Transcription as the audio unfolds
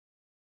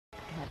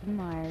Stephen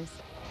Myers.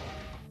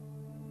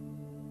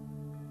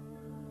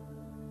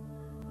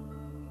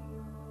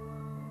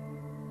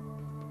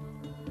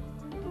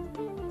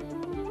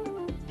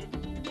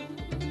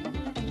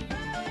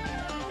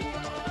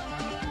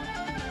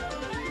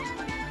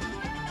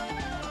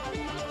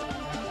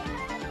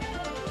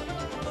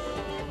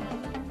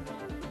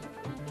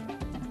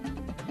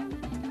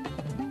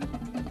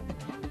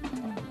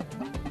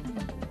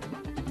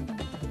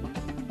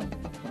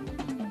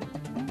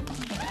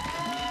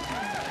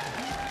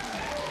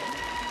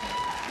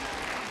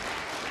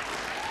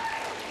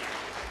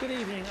 Good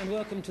evening and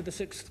welcome to the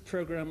 6th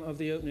programme of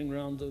the opening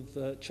round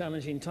of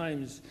Challenging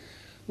Times.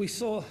 We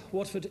saw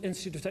Waterford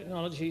Institute of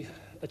Technology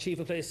achieve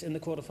a place in the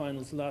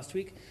quarterfinals last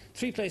week.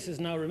 3 places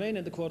now remain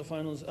in the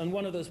quarterfinals, and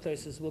one of those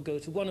places will go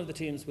to one of the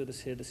teams with us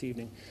here this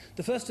evening.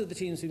 The first of the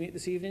teams we meet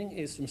this evening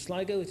is from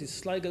Sligo. It is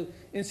Sligo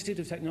Institute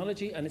of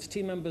Technology, and its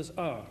team members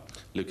are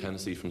Luke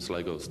Hennessy from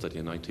Sligo,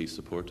 studying IT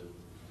support.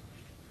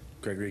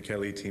 Gregory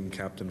Kelly, team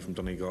captain from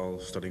Donegal,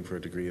 studying for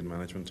a degree in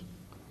management.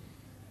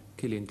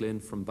 Cillian Glynn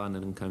from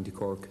Bannon in County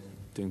Cork,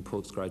 doing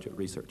postgraduate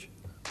research.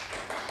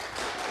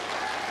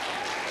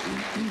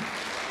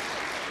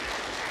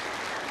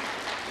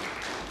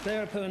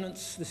 Their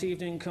opponents this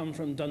evening come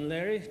from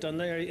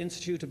Laoghaire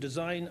Institute of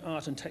Design,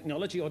 Art and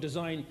Technology, or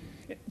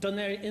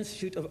Laoghaire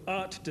Institute of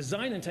Art,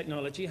 Design and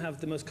Technology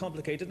have the most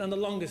complicated and the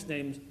longest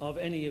names of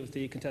any of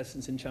the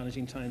contestants in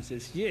Challenging Times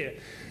this year.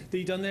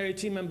 The Laoghaire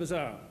team members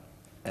are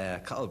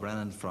Cathal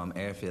Brennan from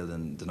Airfield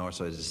in the north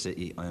side of the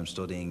city. I am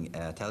studying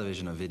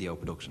television and video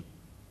production.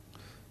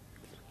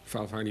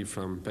 Val Farney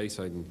from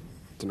Bayside in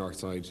the north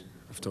side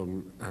of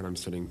Dublin, and I'm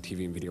studying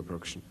TV and video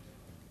production.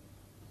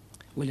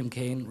 William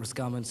Kane,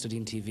 Roscommon,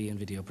 studying TV and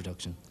video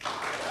production.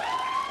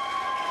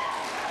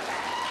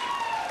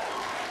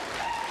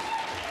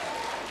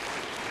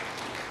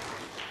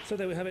 So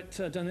there we have it,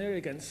 Laoghaire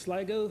against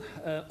Sligo.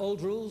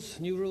 Old rules,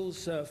 new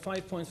rules,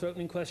 5 points for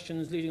opening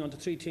questions, leading on to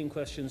 3 team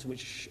questions,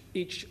 which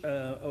each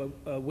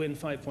win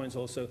 5 points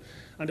also.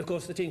 And of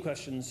course the team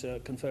questions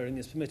conferring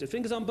is permitted.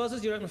 Fingers on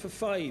buzzers, you're open for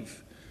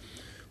 5.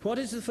 What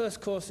is the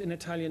first course in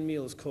Italian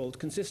meals called,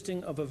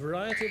 consisting of a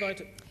variety of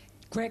items?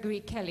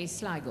 Gregory Kelly,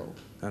 Sligo.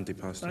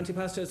 Antipasto.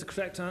 Antipasto is the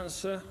correct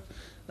answer.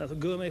 That's a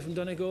gourmet from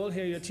Donegal.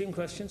 Here are your team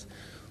questions.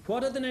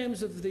 What are the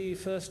names of the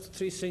first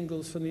 3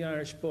 singles from the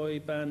Irish boy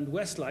band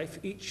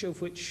Westlife, each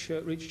of which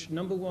reached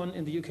 #1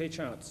 in the UK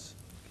charts?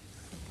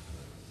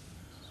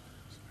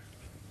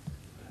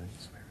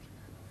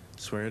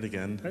 Swear it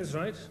again. That's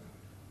right.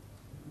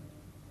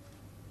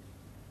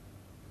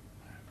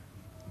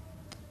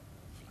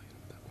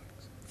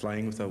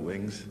 Flying Without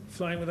Wings.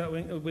 Flying Without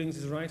Wings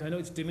is right. I know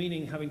it's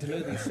demeaning having to know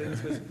these things,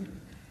 but...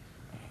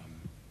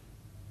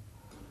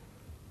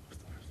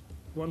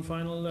 One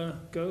final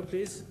go,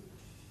 please.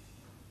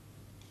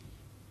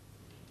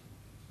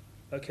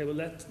 Okay, well,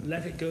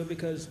 let it go,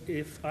 because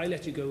if I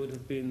let you go, it would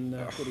have been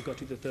would have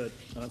got you the 3rd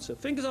answer.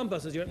 Fingers on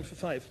buzzers, you're open for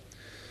 5.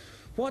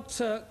 What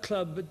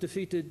club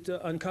defeated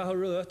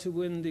Ancaharua to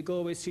win the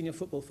Galway Senior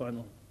Football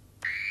Final?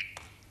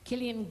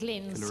 Cillian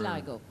Glynn,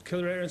 Sligo.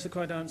 Killera is the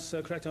correct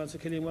answer,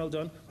 Cillian, well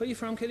done. Where are you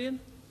from, Cillian?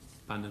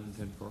 Bannon in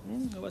County Cork.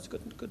 Oh, that's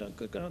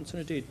a good answer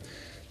indeed.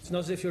 It's not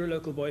as if you're a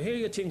local boy. Here are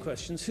your team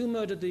questions. Who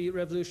murdered the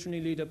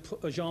revolutionary leader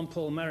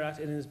Jean-Paul Marat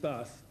in his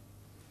bath?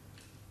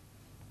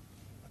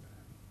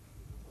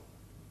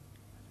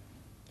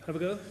 Have a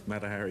go?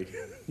 Mata Hari.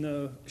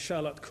 No,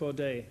 Charlotte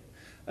Corday.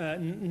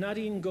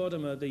 Nadine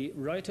Gordimer, the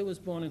writer, was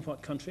born in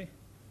what country?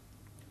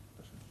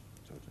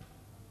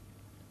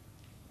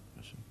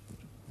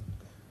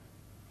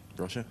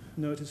 Russia.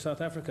 No, it is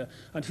South Africa.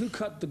 And who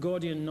cut the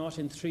Gordian knot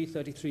in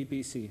 333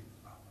 BC?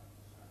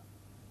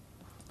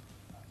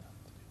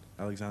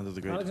 Alexander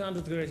the Great. Alexander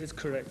the Great is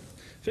correct.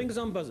 Fingers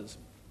on buzzers.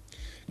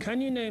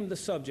 Can you name the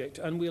subject,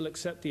 and we'll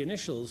accept the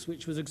initials,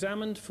 which was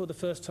examined for the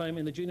first time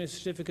in the junior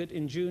certificate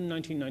in June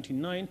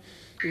 1999?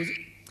 It was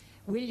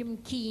William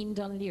Keane,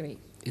 Dunleary.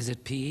 Is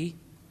it PE?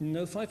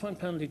 No, 5-point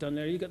penalty done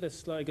there. You get this,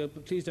 Sligo,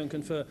 but please don't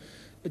confer.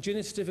 A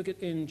junior certificate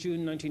in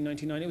June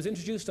 1999. It was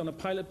introduced on a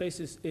pilot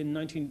basis in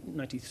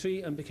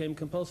 1993 and became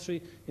compulsory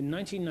in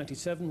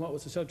 1997. What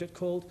was the subject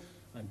called?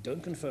 And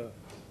don't confer.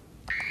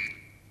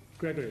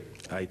 Gregory.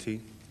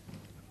 IT.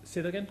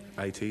 Say that again?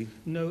 IT.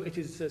 No, it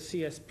is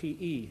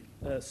CSPE,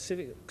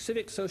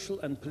 Civic, Social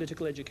and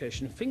Political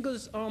Education.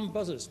 Fingers on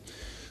buzzers.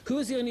 Who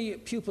is the only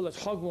pupil at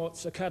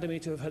Hogwarts Academy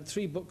to have had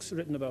 3 books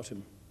written about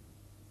him?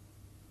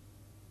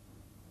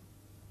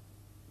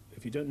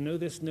 If you don't know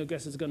this, no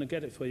guess is going to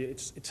get it for you.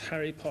 It's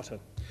Harry Potter.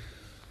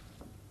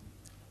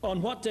 On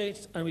what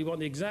date, and we want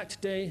the exact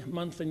day,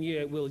 month and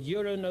year, will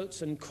euro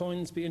notes and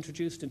coins be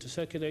introduced into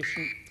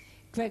circulation?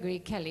 Gregory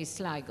Kelly,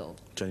 Sligo.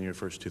 January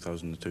 1st,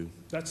 2002.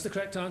 That's the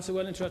correct answer.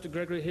 Well interrupted,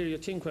 Gregory. Here are your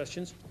team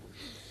questions.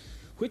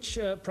 Which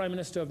Prime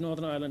Minister of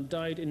Northern Ireland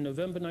died in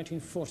November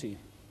 1940?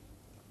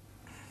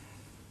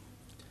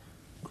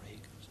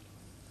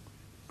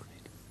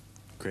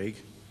 Craig.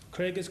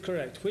 Craig is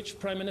correct. Which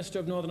Prime Minister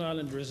of Northern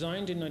Ireland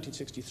resigned in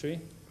 1963?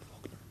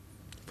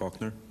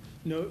 Faulkner.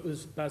 No, it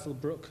was Basil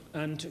Brooke.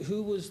 And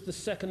who was the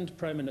 2nd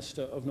Prime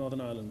Minister of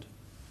Northern Ireland?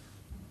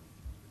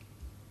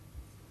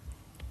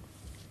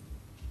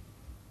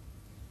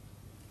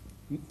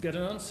 Get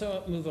an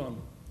answer, move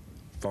on.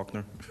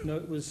 Faulkner. No,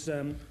 it was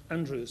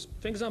Andrews.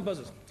 Fingers on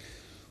buzzers.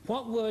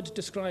 What word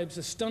describes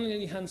a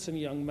stunningly handsome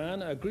young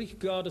man, a Greek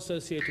god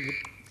associated with...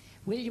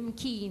 William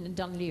Keane,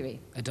 Dunleary.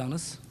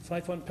 Adonis.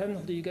 5-point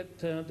penalty. You get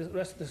the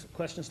rest of the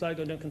question,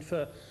 Sligo, don't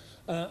confer.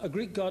 A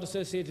Greek god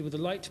associated with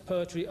the light,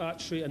 poetry,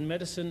 archery and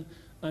medicine,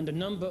 and a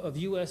number of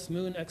US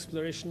moon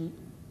exploration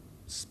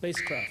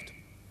spacecraft.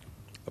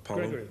 Apollo.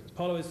 Gregory.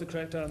 Apollo is the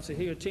correct answer.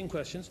 Here are team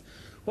questions.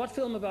 What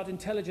film about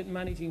intelligent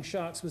man-eating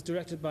sharks was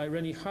directed by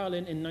Rennie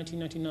Harlin in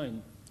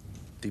 1999?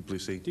 Deep Blue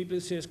Sea. Deep Blue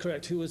Sea is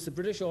correct. Who was the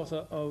British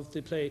author of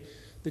the play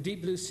The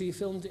Deep Blue Sea,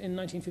 filmed in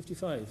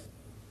 1955?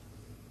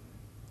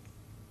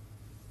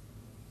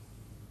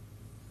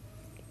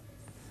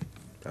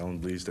 Alan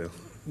Bleasdale.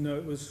 No,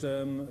 it was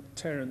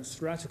Terence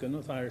Rattigan,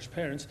 with Irish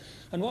parents.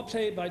 And what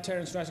play by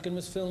Terence Rattigan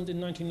was filmed in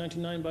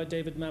 1999 by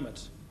David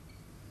Mamet?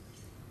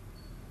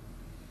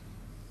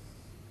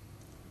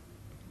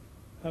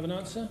 Have an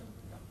answer?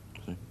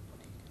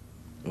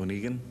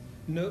 O'Negan.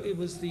 No, it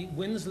was the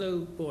Winslow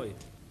Boy.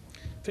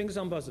 Fingers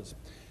on buzzers.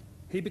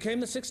 He became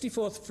the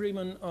 64th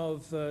Freeman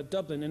of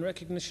Dublin in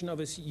recognition of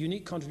his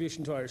unique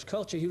contribution to Irish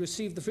culture. He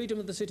received the freedom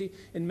of the city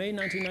in May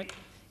 1990.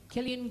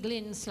 Killian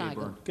Glynn,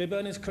 Sligo.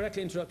 Gayburn is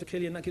correctly interrupted.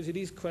 Killian, that gives you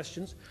these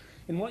questions.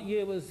 In what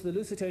year was the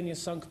Lusitania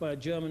sunk by a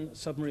German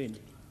submarine?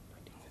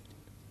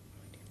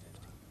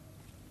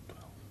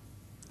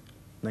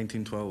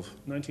 1912.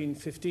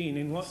 1915.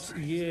 In what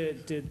year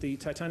did the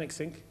Titanic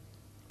sink?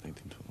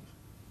 1912.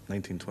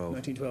 1912.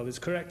 1912 is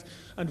correct.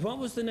 And what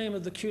was the name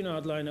of the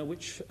Cunard liner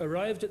which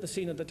arrived at the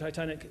scene of the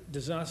Titanic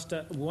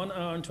disaster 1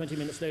 hour and 20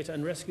 minutes later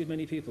and rescued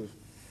many people?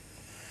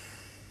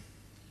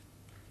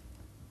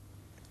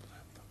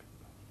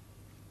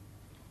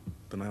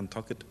 The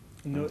Nantucket.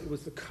 No, it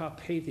was the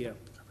Carpathia.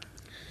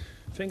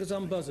 Fingers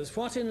on buzzers.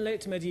 What in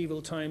late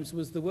medieval times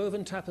was the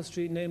woven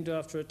tapestry named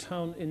after a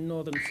town in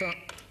northern France?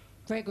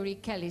 Gregory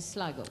Kelly,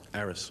 Sligo.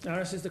 Aris.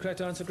 Aris is the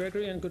correct answer,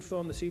 Gregory, and good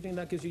form this evening.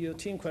 That gives you your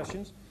team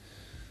questions.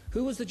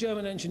 Who was the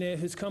German engineer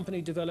whose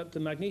company developed the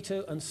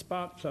magneto and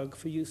spark plug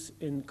for use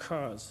in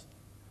cars?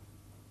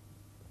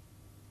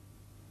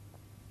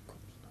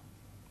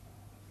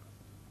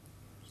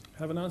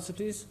 Have an answer,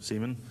 please?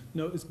 Seaman.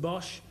 No, it was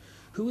Bosch.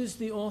 Who is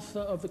the author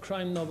of the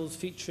crime novels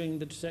featuring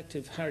the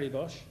detective Harry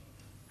Bosch?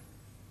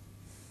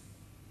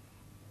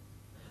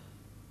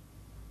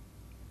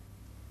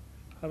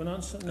 Have an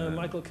answer? No,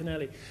 Michael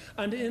Kennelly.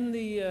 And in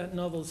the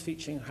novels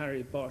featuring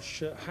Harry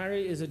Bosch,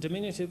 Harry is a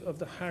diminutive of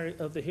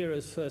the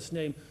hero's first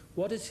name.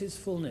 What is his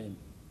full name?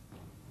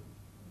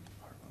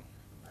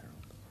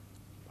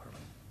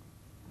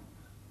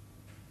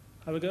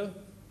 Have a go?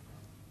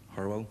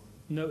 Harwell.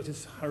 No, it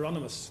is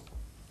Hieronymus.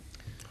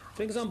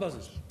 Fingers on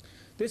buzzers.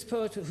 This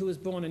poet, who was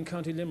born in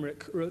County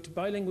Limerick, wrote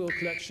bilingual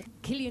collection.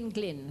 Killian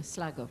Glynn,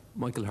 Sligo.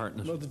 Michael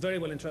Hartnett. Well, very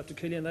well interrupted,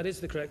 Killian. That is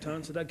the correct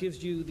answer. That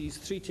gives you these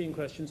 3 team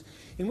questions.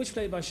 In which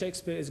play by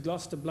Shakespeare is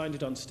Gloucester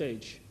blinded on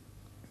stage?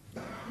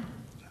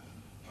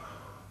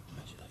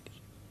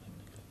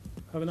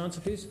 Have an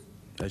answer, please?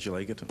 As You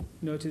Like It.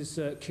 No, it is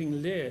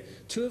King Lear.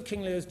 2 of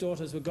King Lear's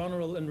daughters were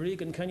Goneril and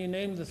Regan. Can you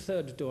name the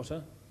 3rd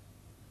daughter?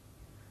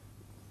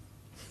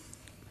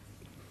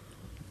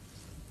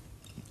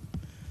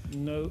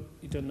 No,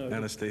 you don't know.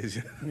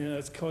 Anastasia. Yeah,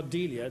 it's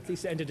Cordelia. At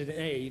least it ended in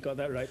A. You got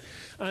that right.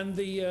 And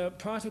the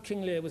part of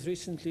King Lear was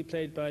recently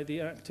played by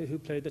the actor who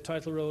played the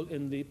title role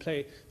in the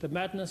play The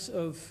Madness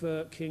of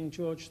King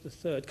George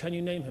III. Can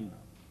you name him?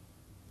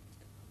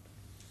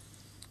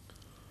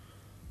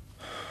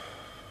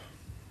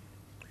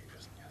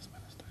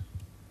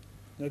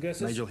 No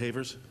guesses? Nigel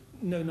Havers.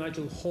 No,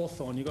 Nigel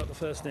Hawthorne. You got the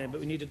first name, but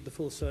we needed the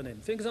full surname.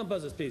 Fingers on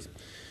buzzers, please.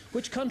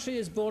 Which country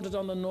is bordered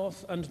on the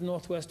north and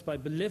northwest by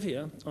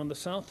Bolivia, on the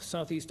south,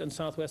 southeast and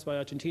southwest by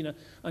Argentina,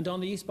 and on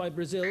the east by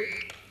Brazil?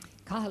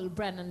 Cahill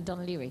Brennan,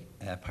 Dunleary.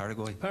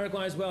 Paraguay.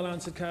 Paraguay is well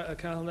answered,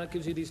 Cahill. That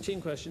gives you these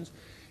team questions.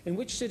 In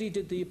which city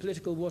did the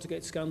political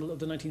Watergate scandal of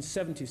the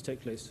 1970s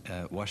take place?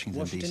 Washington,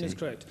 Washington D.C. is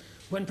correct.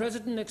 When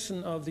President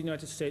Nixon of the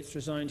United States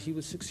resigned, he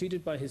was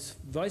succeeded by his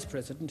vice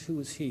president. Who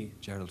was he?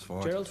 Gerald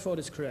Ford. Gerald Ford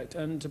is correct.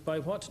 And by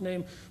what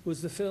name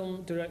was the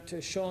film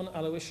director Sean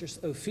Aloysius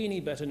O'Feeney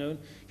better known?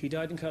 He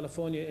died in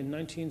California in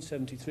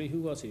 1973.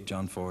 Who was he?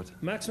 John Ford.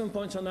 Maximum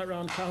points on that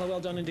round. Cahill, well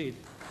done indeed.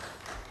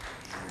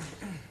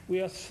 We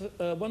are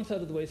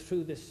 1/3 of the way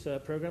through this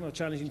programme of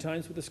Challenging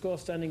Times, with the score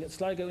standing at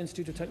Sligo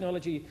Institute of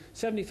Technology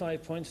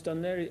 75 points,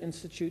 Dunleary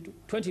Institute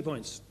 20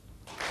 points.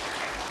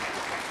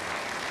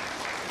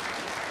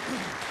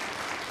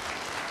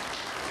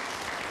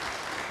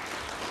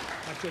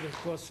 I should have,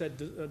 of course,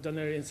 said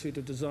Dunleary Institute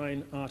of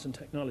Design, Art and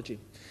Technology.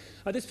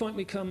 At this point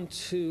we come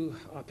to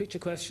our picture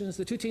questions.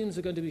 The 2 teams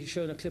are going to be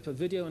shown a clip of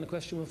video and a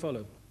question will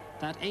follow.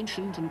 That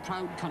ancient and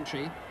proud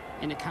country,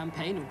 in a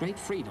campaign of great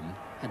freedom,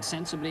 had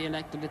sensibly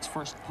elected its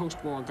first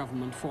post-war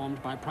government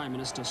formed by Prime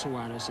Minister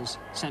Suarez's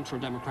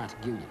Central Democratic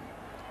Union.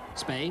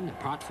 Spain,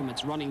 apart from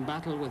its running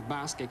battle with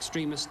Basque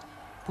extremists,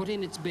 put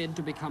in its bid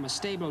to become a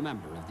stable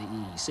member of the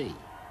EEC.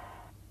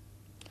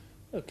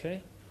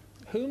 Okay.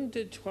 Whom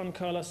did Juan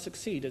Carlos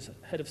succeed as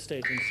head of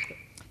state in Spain?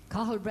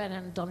 Cathal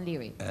Brennan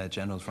Dunleary.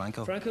 General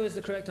Franco. Franco is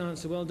the correct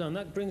answer. Well done.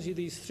 That brings you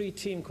these 3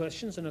 team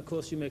questions, and of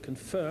course you may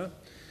confer.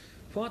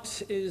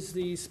 What is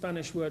the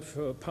Spanish word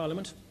for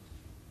parliament?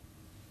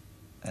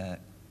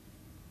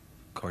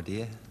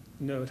 Cordia.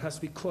 No, it has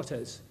to be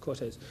Cortes.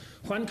 Cortes.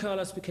 Juan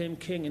Carlos became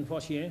king in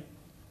what year?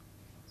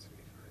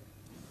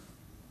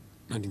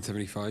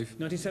 1975.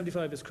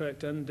 1975 is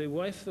correct. And the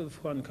wife of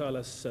Juan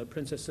Carlos,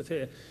 Princess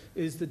Sofia,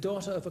 is the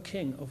daughter of a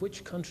king. Of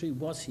which country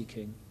was he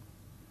king?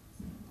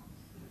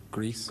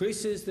 Greece.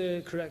 Greece is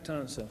the correct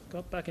answer.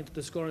 Got back into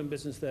the scoring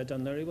business there,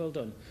 Dunleary. Well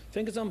done.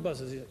 Fingers on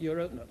buzzers. You're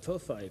open at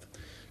 4-5.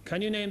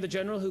 Can you name the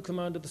general who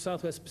commanded the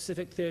Southwest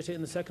Pacific Theatre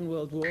in the Second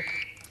World War?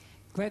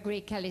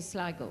 Gregory Kelly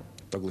Sligo.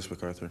 Douglas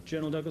MacArthur.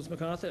 General Douglas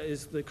MacArthur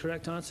is the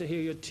correct answer. Here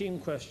are your team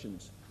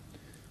questions.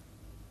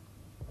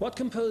 What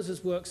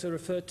composers' works are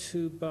referred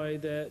to by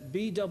their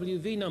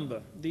BWV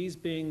number, these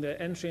being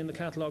their entry in the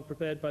catalogue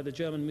prepared by the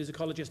German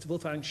musicologist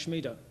Wolfgang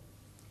Schmieder?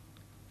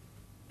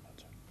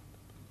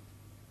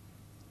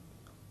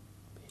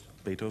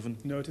 Beethoven.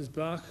 No, it is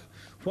Bach.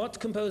 What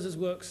composers'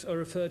 works are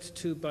referred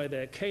to by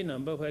their K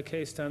number, where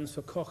K stands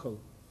for Kochel?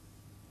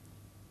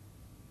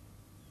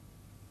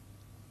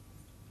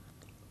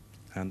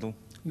 Handel.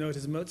 No, it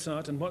is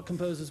Mozart. And what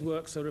composers'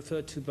 works are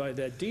referred to by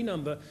their D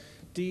number,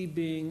 D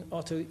being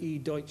Otto E.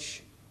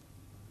 Deutsch?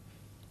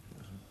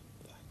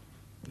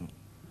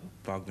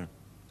 Wagner.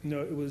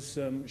 No, it was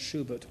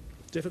Schubert.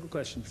 Difficult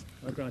questions,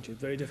 I grant you.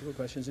 Very difficult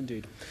questions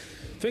indeed.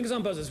 Fingers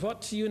on buzzers.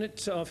 What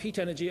unit of heat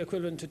energy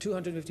equivalent to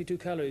 252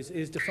 calories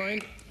is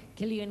defined?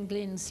 Killian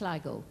Glynn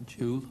Sligo.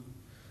 Joule.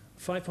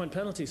 5-point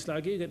penalty,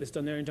 Sligo. You get this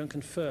done there and don't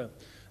confer.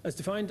 As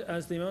defined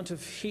as the amount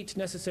of heat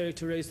necessary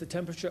to raise the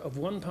temperature of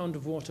 1 pound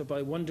of water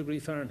by 1 degree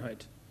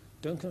Fahrenheit.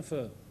 Don't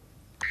confer.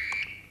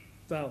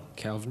 Val.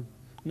 Kelvin.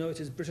 No, it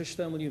is British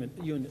Thermal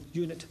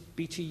Unit,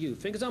 BTU.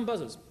 Fingers on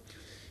buzzers.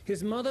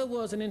 His mother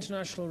was an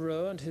international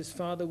rower and his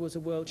father was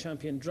a world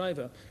champion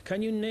driver.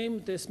 Can you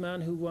name this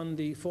man who won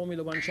the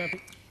Formula One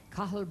champion?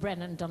 Cathal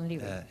Brennan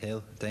Dunleary.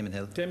 Hill. Damon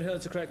Hill. Damon Hill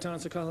is the correct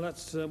answer, Cathal.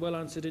 That's well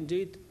answered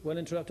indeed. Well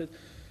interrupted.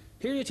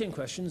 Here are your team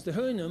questions. The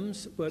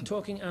Houyhnhnms were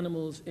talking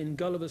animals in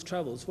Gulliver's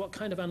Travels. What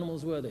kind of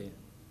animals were they?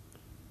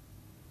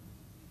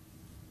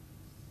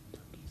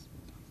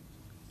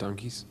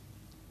 Donkeys.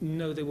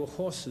 No, they were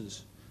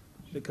horses,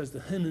 because the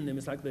Houyhnhnm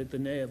is like the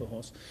neigh of a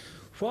horse.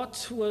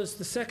 What was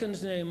the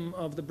second name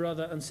of the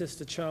brother and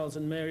sister Charles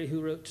and Mary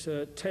who wrote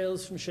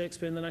Tales from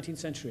Shakespeare in the 19th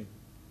century?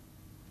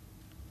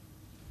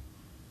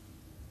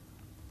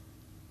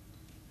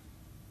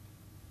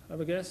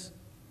 Have a guess?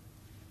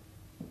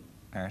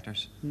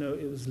 Arthurs. No,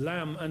 it was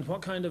lamb. And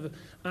what kind of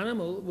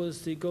animal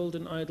was the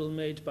golden idol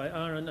made by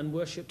Aaron and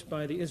worshipped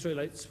by the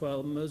Israelites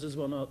while Moses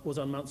was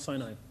on Mount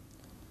Sinai?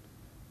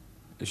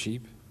 A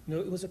sheep. No,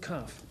 it was a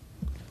calf.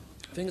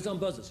 Fingers on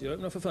buzzers. You're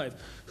open up for 5.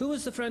 Who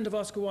was the friend of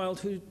Oscar Wilde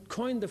who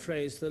coined the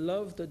phrase, the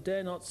love that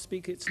dare not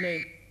speak its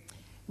name?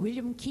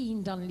 William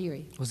Keane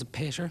Dunleary. Was it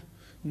Peter?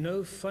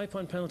 No,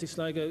 5-point penalty,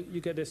 Sligo. You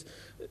get this.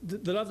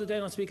 The love that dare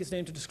not speak its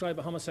name to describe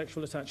a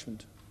homosexual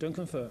attachment. Don't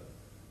confer.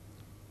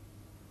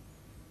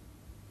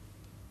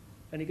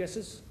 Any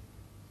guesses?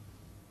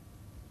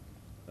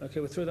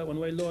 Okay, we'll throw that one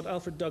away. Lord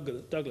Alfred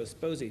Douglas,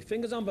 Bosie.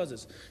 Fingers on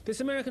buzzers. This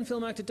American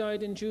film actor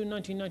died in June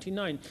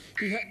 1999.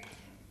 He had...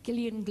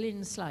 Killian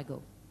Glynn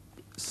Sligo.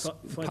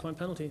 5-point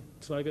penalty,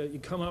 Sligo. You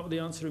come out with the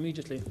answer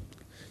immediately.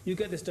 You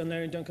get this done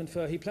there and don't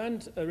confer. He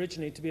planned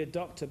originally to be a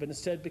doctor, but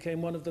instead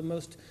became one of the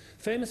most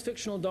famous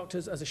fictional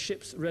doctors as a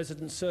ship's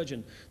resident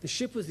surgeon. The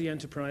ship was the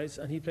Enterprise,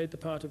 and he played the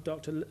part of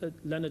Dr.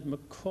 Leonard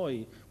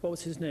McCoy. What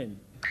was his name?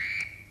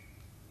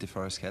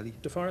 DeForest Kelly.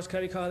 DeForest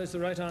Kelly, Carl, is the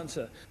right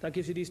answer. That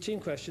gives you these team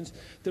questions.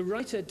 The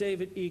writer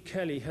David E.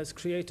 Kelly has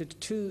created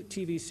 2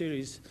 TV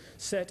series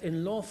set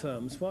in law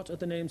firms. What are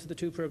the names of the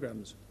 2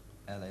 programs?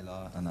 LA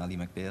Law and Ali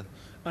McBeal.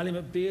 Ali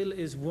McBeal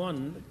is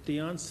one. The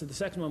answer, the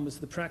second one was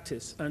The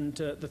Practice. And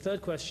the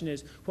third question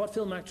is, what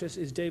film actress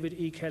is David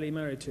E. Kelly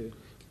married to?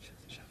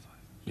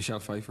 Michelle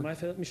Pfeiffer.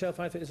 Michelle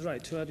Pfeiffer is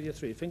right. 2 out of your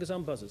 3. Fingers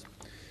on buzzers.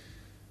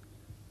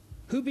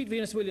 Who beat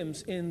Venus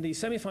Williams in the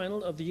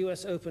semi-final of the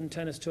US Open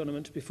tennis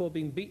tournament before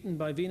being beaten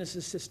by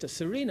Venus's sister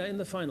Serena in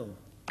the final?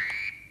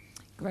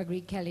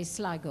 Gregory Kelly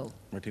Sligo.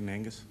 Martina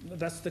Hingis.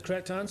 That's the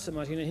correct answer,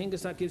 Martina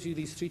Hingis. That gives you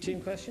these 3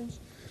 team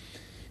questions.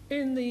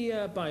 In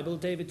the Bible,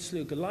 David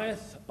slew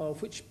Goliath.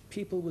 Of which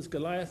people was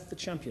Goliath the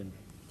champion?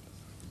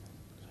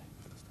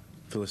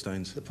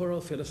 Philistines. The poor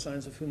old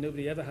Philistines, of whom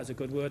nobody ever has a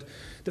good word.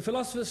 The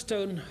Philosopher's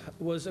Stone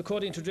was,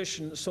 according to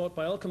tradition, sought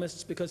by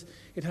alchemists because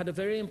it had a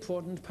very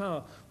important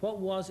power. What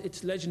was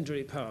its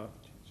legendary power?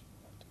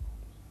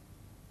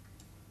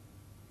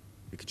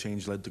 It could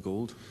change lead to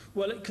gold.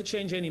 Well, it could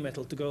change any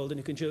metal to gold, and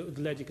you can do it with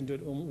lead, you can do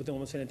it with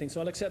almost anything, so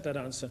I'll accept that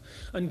answer.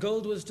 And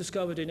gold was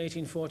discovered in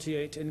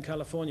 1848 in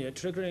California,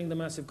 triggering the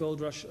massive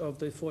gold rush of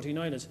the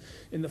 49ers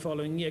in the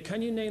following year.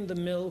 Can you name the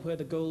mill where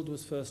the gold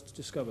was first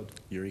discovered?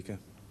 Eureka.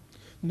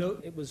 No,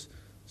 it was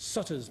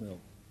Sutter's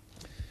Mill.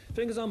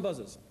 Fingers on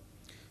buzzers.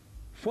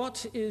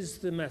 What is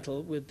the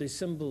metal with the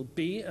symbol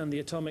B and the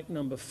atomic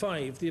number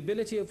 5, the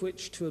ability of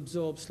which to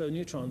absorb slow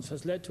neutrons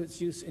has led to its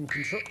use in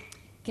control?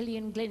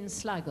 Killian Glynn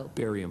Sligo.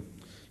 Barium.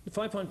 The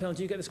 5-point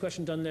penalty, you get this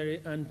question done,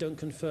 Larry, and don't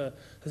confer,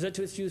 has led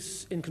to its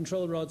use in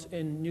control rods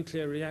in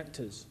nuclear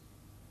reactors.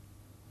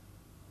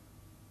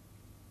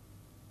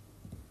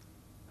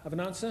 Have an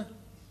answer?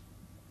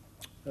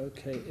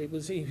 Okay, he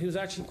was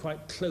actually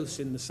quite close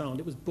in the sound.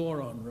 It was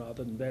boron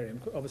rather than barium.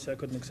 Obviously, I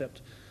couldn't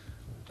accept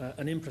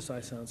an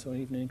imprecise answer or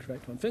even an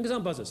incorrect one. Fingers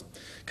on buzzers.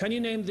 Can you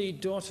name the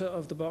daughter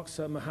of the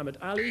boxer Muhammad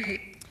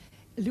Ali?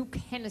 Luke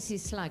Hennessy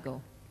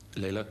Sligo.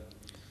 Layla.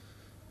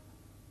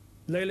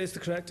 Layla is the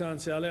correct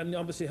answer. Ali, and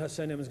obviously her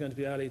surname is going to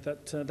be Ali.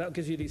 That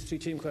gives you these 3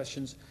 team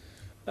questions.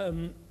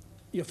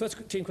 Your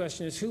first team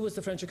question is, who was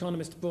the French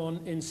economist born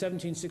in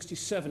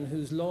 1767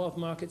 whose law of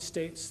market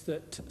states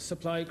that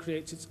supply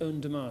creates its own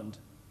demand?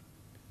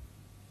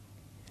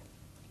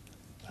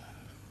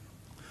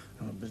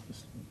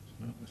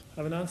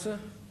 Have an answer?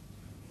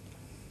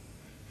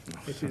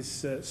 It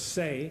is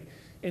Say.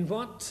 In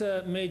what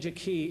major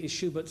key is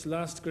Schubert's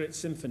last great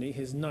symphony,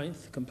 his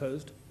 9th,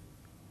 composed?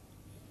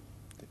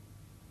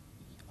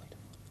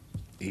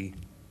 E.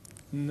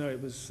 No,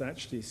 it was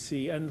actually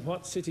C. And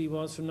what city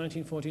was from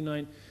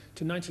 1949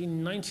 to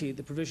 1990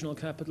 the provisional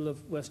capital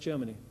of West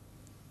Germany?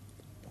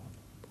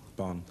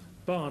 Bonn.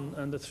 Bonn,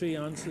 and the 3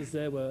 answers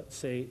there were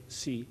Say,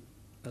 C,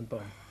 and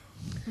Bonn.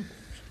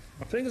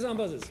 Fingers on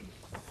buzzers.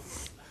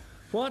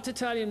 What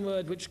Italian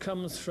word, which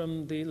comes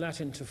from the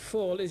Latin to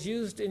fall, is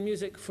used in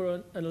music for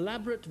an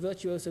elaborate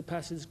virtuoso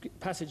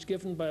passage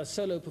given by a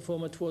solo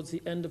performer towards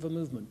the end of a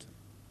movement?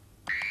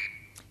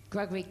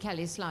 Gregory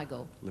Kelly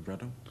Sligo.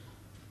 Libretto.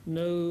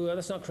 No,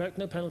 that's not correct.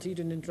 No penalty. You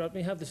didn't interrupt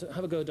me. Have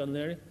a go done,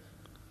 Larry.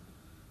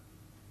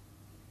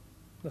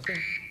 Nothing?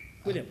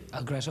 William?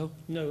 Allegretto.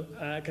 No,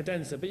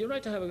 cadenza. But you're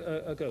right to have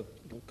a go.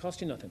 It'll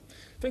cost you nothing.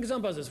 Fingers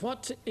on buzzers.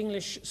 What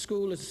English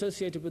school is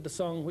associated with the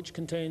song which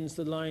contains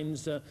the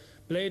lines,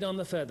 blade on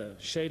the feather,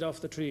 shade off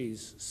the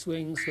trees,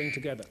 swing, swing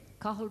together?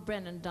 Cathal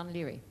Brennan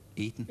Dunleary.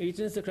 Eton.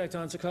 Eton is the correct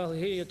answer. Carl,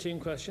 here are your team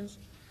questions.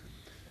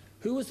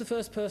 Who was the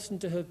first person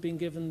to have been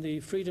given the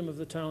freedom of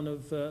the town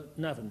of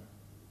Navan?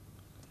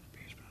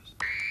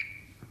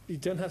 You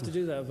don't have to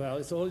do that, Val.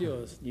 It's all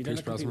yours. You don't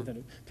have to compete with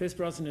anyone. Pierce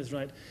Brosnan is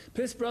right.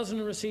 Pierce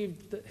Brosnan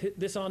received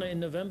this honour in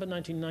November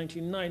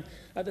 1999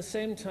 at the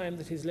same time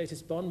that his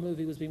latest Bond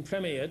movie was being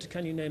premiered.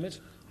 Can you name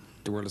it?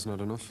 The World Is Not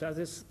Enough. That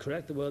is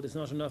correct. The World Is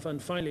Not Enough.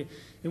 And finally,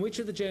 in which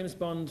of the James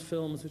Bond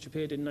films which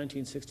appeared in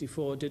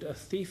 1964 did a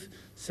thief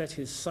set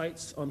his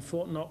sights on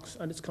Fort Knox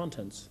and its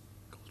contents?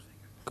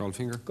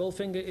 Goldfinger.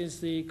 Goldfinger is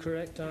the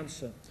correct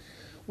answer.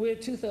 We're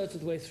 2/3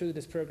 of the way through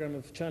this programme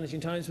of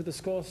Challenging Times, with the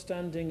score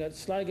standing at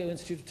Sligo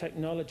Institute of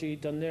Technology,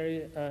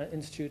 Laoghaire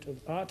Institute of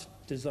Art,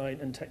 Design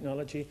and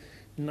Technology,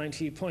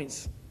 90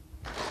 points.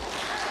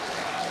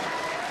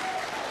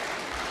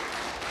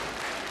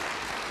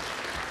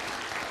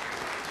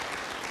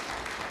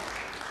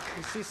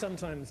 You see,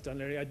 sometimes,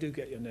 Laoghaire, I do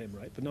get your name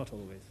right, but not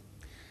always.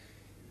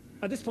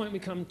 At this point, we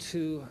come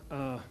to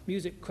our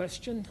music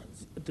question.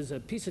 There's a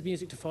piece of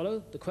music to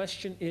follow. The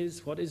question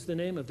is, what is the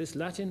name of this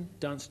Latin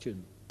dance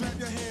tune?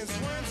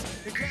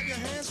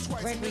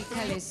 Gregory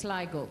Kelly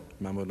Sligo.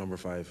 Mambo number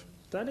 5.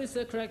 That is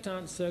the correct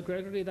answer,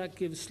 Gregory. That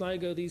gives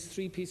Sligo these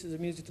 3 pieces of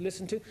music to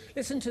listen to.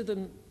 Listen to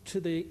them to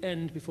the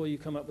end before you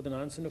come up with an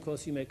answer, and of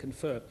course you may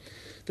confer.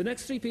 The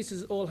next 3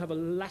 pieces all have a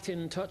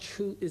Latin touch.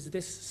 Who is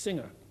this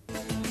singer?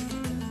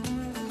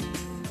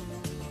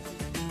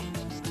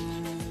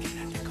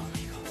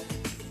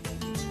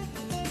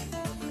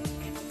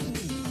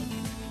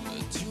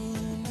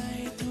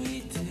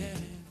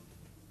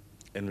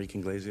 Enrique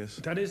Iglesias.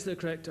 That is the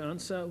correct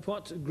answer.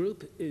 What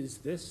group is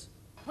this?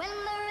 When the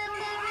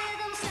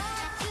rhythm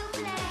starts to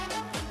play,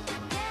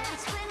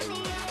 dance with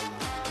me,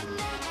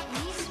 make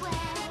me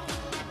sway,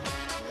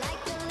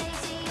 like the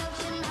lazy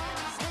ocean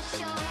hugs the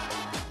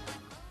shore.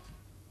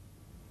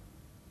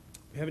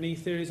 You have any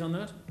theories on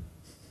that?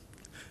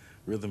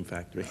 Rhythm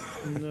Factory.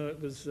 No,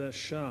 it was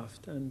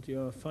Shaft. And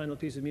your final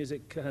piece of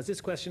music has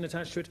this question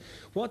attached to it.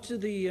 What do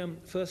the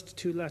first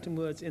 2 Latin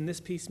words in this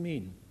piece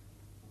mean?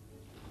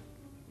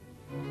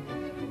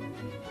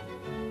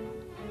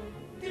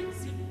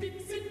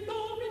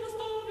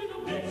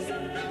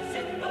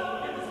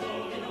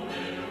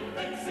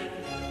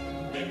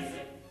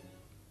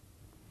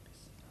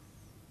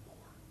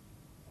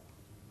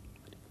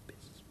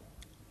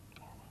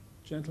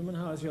 Gentlemen,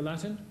 how's your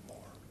Latin?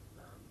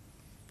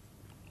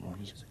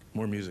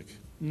 More music.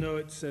 No,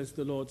 it says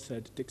the Lord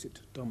said,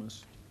 Dixit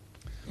Dominus.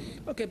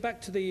 Okay,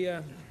 back to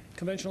the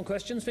conventional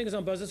questions. Fingers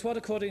on buzzers. What,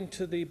 according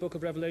to the book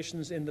of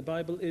Revelations in the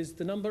Bible, is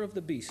the number of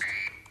the beast?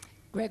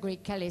 Gregory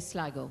Kelly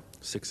Sligo.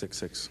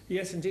 666.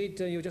 Yes, indeed.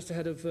 You're just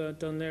ahead of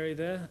Dunleary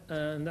there,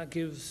 and that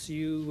gives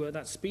you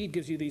that speed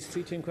gives you these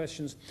 3 team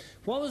questions.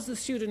 What was the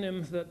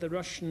pseudonym that the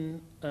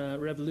Russian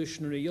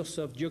revolutionary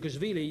Yusuf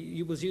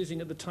Djurgashvili was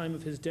using at the time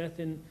of his death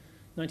in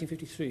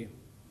 1953?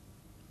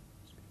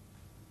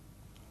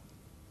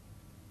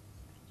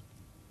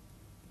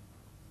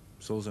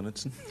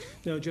 Solzhenitsyn.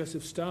 No,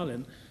 Joseph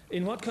Stalin.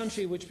 In what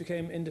country which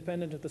became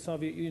independent of the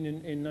Soviet Union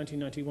in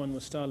 1991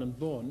 was Stalin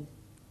born?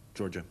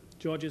 Georgia.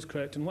 George is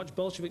correct. And what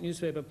Bolshevik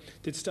newspaper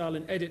did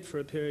Stalin edit for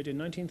a period in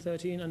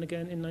 1913 and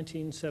again in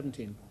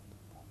 1917?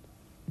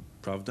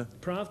 Pravda.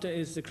 Pravda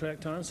is the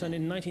correct answer, and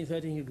in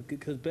 1913 he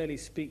could barely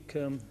speak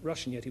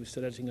Russian, yet he was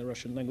still editing a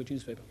Russian language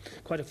newspaper.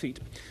 Quite a feat.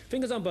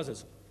 Fingers on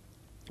buzzers.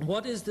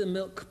 What is the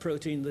milk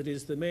protein that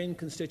is the main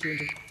constituent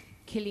of...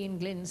 Killian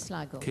Glynn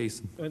Sligo.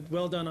 Casein.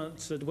 Well done,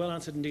 answered. Well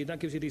answered indeed. That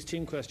gives you these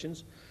team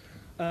questions.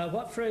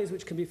 What phrase,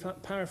 which can be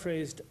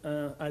paraphrased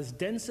as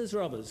dense as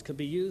robbers, can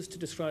be used to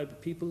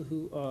describe people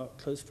who are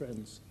close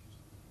friends?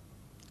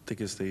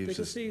 Thick as thieves. Thick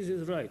as thieves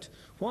is right.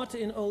 What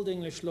in Old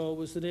English law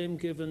was the name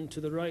given to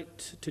the right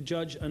to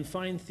judge and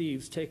fine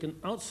thieves taken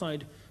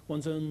outside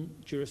one's own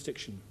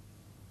jurisdiction?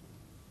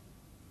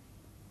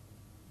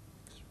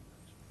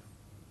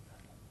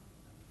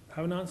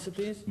 Have an answer,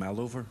 please?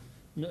 Mallover.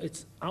 No,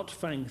 it's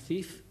outfang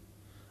thief.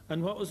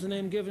 And what was the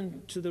name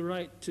given to the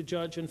right to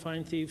judge and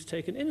fine thieves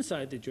taken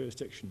inside the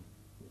jurisdiction?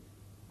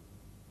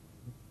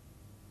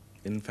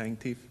 Infang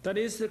thief. That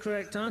is the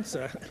correct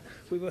answer.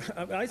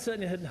 I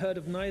certainly hadn't heard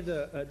of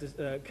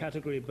neither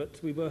category,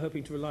 but we were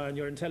hoping to rely on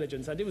your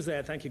intelligence. And it was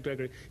there. Thank you,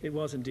 Gregory. It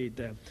was indeed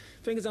there.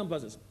 Fingers on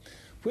buzzers.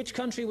 Which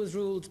country was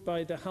ruled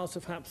by the House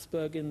of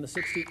Habsburg in the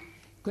 60s?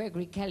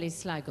 Gregory Kelly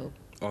Sligo.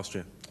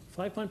 Austria.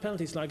 5-point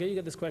penalty, Sligo. You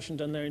get this question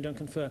done there and don't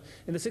confer.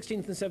 In the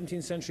 16th and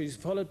 17th centuries,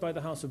 followed by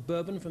the House of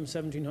Bourbon from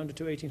 1700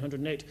 to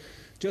 1808,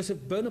 Joseph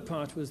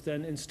Bonaparte was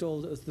then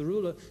installed as the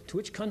ruler. To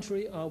which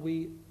country are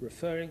we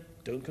referring?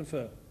 Don't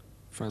confer.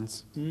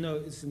 France. No,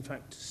 it's in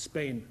fact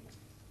Spain.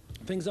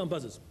 Fingers on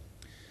buzzers.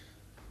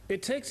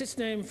 It takes its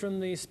name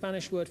from the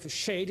Spanish word for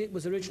shade. It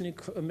was originally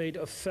made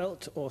of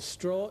felt or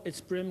straw.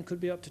 Its brim could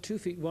be up to 2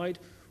 feet wide.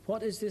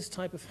 What is this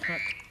type of hat?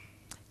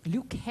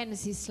 Luke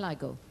Hennessy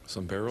Sligo.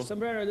 Sombrero.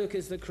 Sombrero, Luke,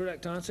 is the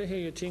correct answer. Here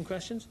are your team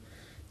questions.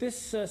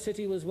 This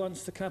city was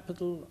once the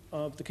capital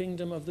of the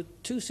Kingdom of the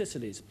Two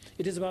Sicilies.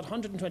 It is about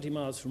 120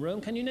 miles from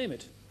Rome. Can you name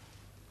it?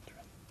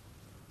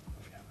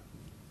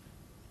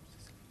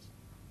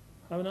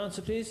 Have an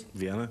answer, please?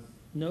 Vienna.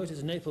 No, it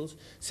is Naples.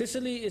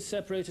 Sicily is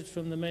separated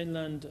from the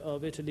mainland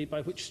of Italy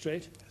by which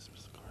strait?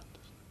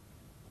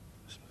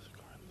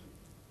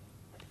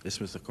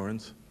 Isthmus of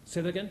Corinth. Say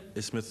that again?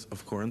 Isthmus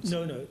of Corinth.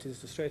 No, it is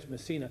the Strait of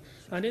Messina.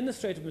 And in the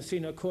Strait of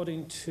Messina,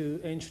 according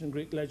to ancient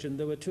Greek legend,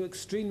 there were two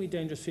extremely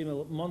dangerous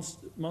female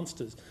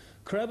monsters.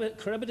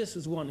 Charybdis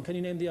was one. Can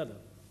you name the other?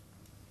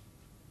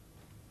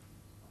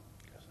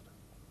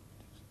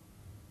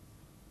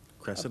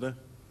 Cressida.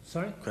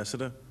 Sorry?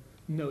 Cressida.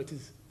 No, it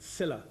is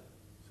Scylla.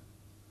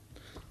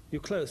 You're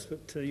close,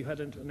 but you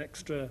had an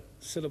extra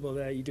syllable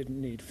there you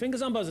didn't need.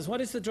 Fingers on buzzers. What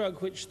is the drug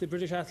which the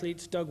British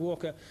athletes Doug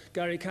Walker,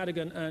 Gary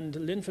Cadogan and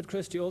Linford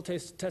Christie all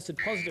tested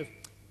positive?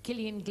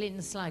 Killian Glynn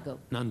Sligo.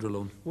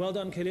 Nandrolone. Well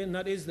done, Killian.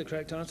 That is the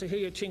correct answer. Here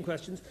are your team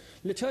questions.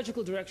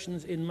 Liturgical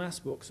directions in mass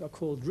books are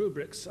called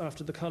rubrics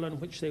after the colour in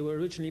which they were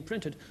originally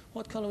printed.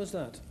 What colour was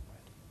that?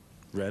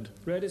 Red.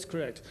 Red is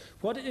correct.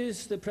 What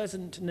is the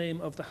present name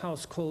of the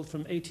house called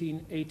from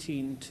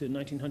 1818 to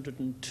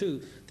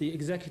 1902, the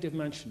Executive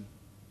Mansion?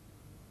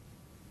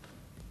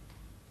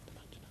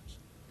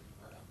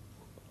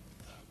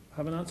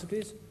 Have an answer,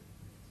 please?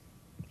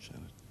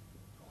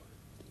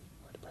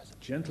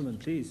 Gentlemen,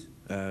 please.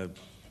 Harrison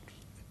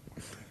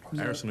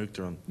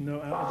Uachtaráin. No,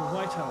 the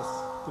White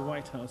House. The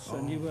White House.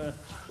 And you were...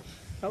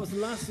 That was the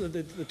last of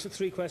the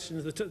three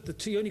questions.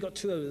 You only got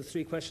 2 out of the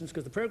 3 questions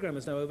because the programme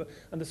is now over.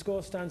 And the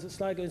score stands at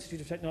Sligo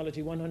Institute of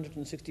Technology,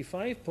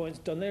 165 points.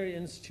 Dún Laoghaire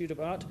Institute of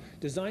Art,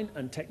 Design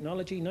and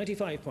Technology,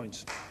 95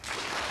 points.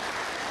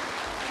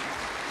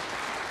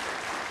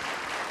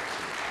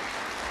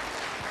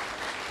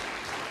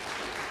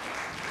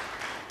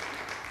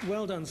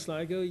 Well done,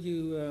 Sligo.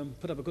 You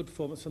put up a good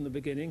performance from the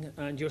beginning,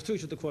 and you're through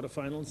to the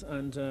quarterfinals,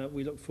 and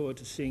we look forward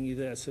to seeing you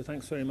there. So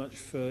thanks very much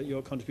for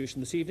your contribution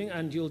this evening,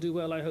 and you'll do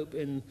well, I hope,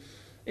 in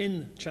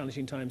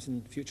challenging times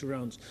in future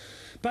rounds.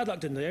 Bad luck,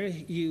 Dún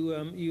Laoghaire.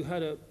 You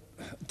had a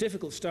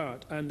difficult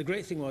start, and the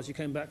great thing was you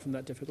came back from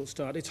that difficult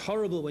start. It's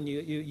horrible when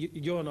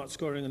you're not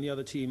scoring and the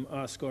other team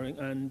are scoring,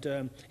 and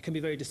it can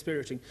be very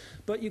dispiriting.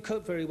 But you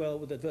cope very well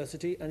with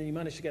adversity, and you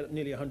managed to get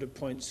nearly 100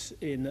 points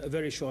in a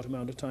very short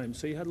amount of time.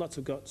 So you had lots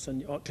of guts,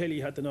 and clearly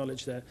you had the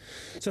knowledge there.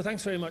 So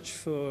thanks very much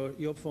for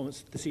your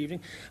performance this evening.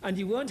 And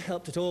you weren't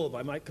helped at all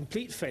by my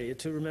complete failure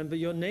to remember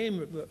your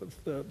name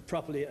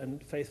properly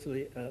and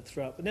faithfully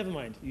throughout. But never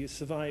mind, you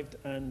survived,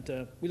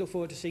 and we look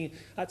forward to seeing you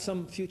at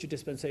some future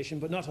dispensation,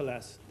 but not,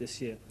 alas, this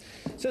year.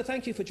 So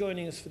thank you for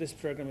joining us for this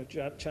programme of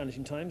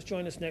Challenging Times.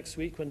 Join us next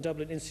week when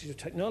Dublin Institute of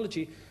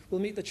Technology will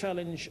meet the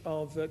challenge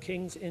of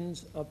King's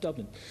Inns of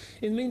Dublin.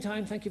 In the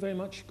meantime, thank you very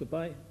much,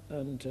 goodbye,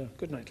 and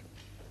good night.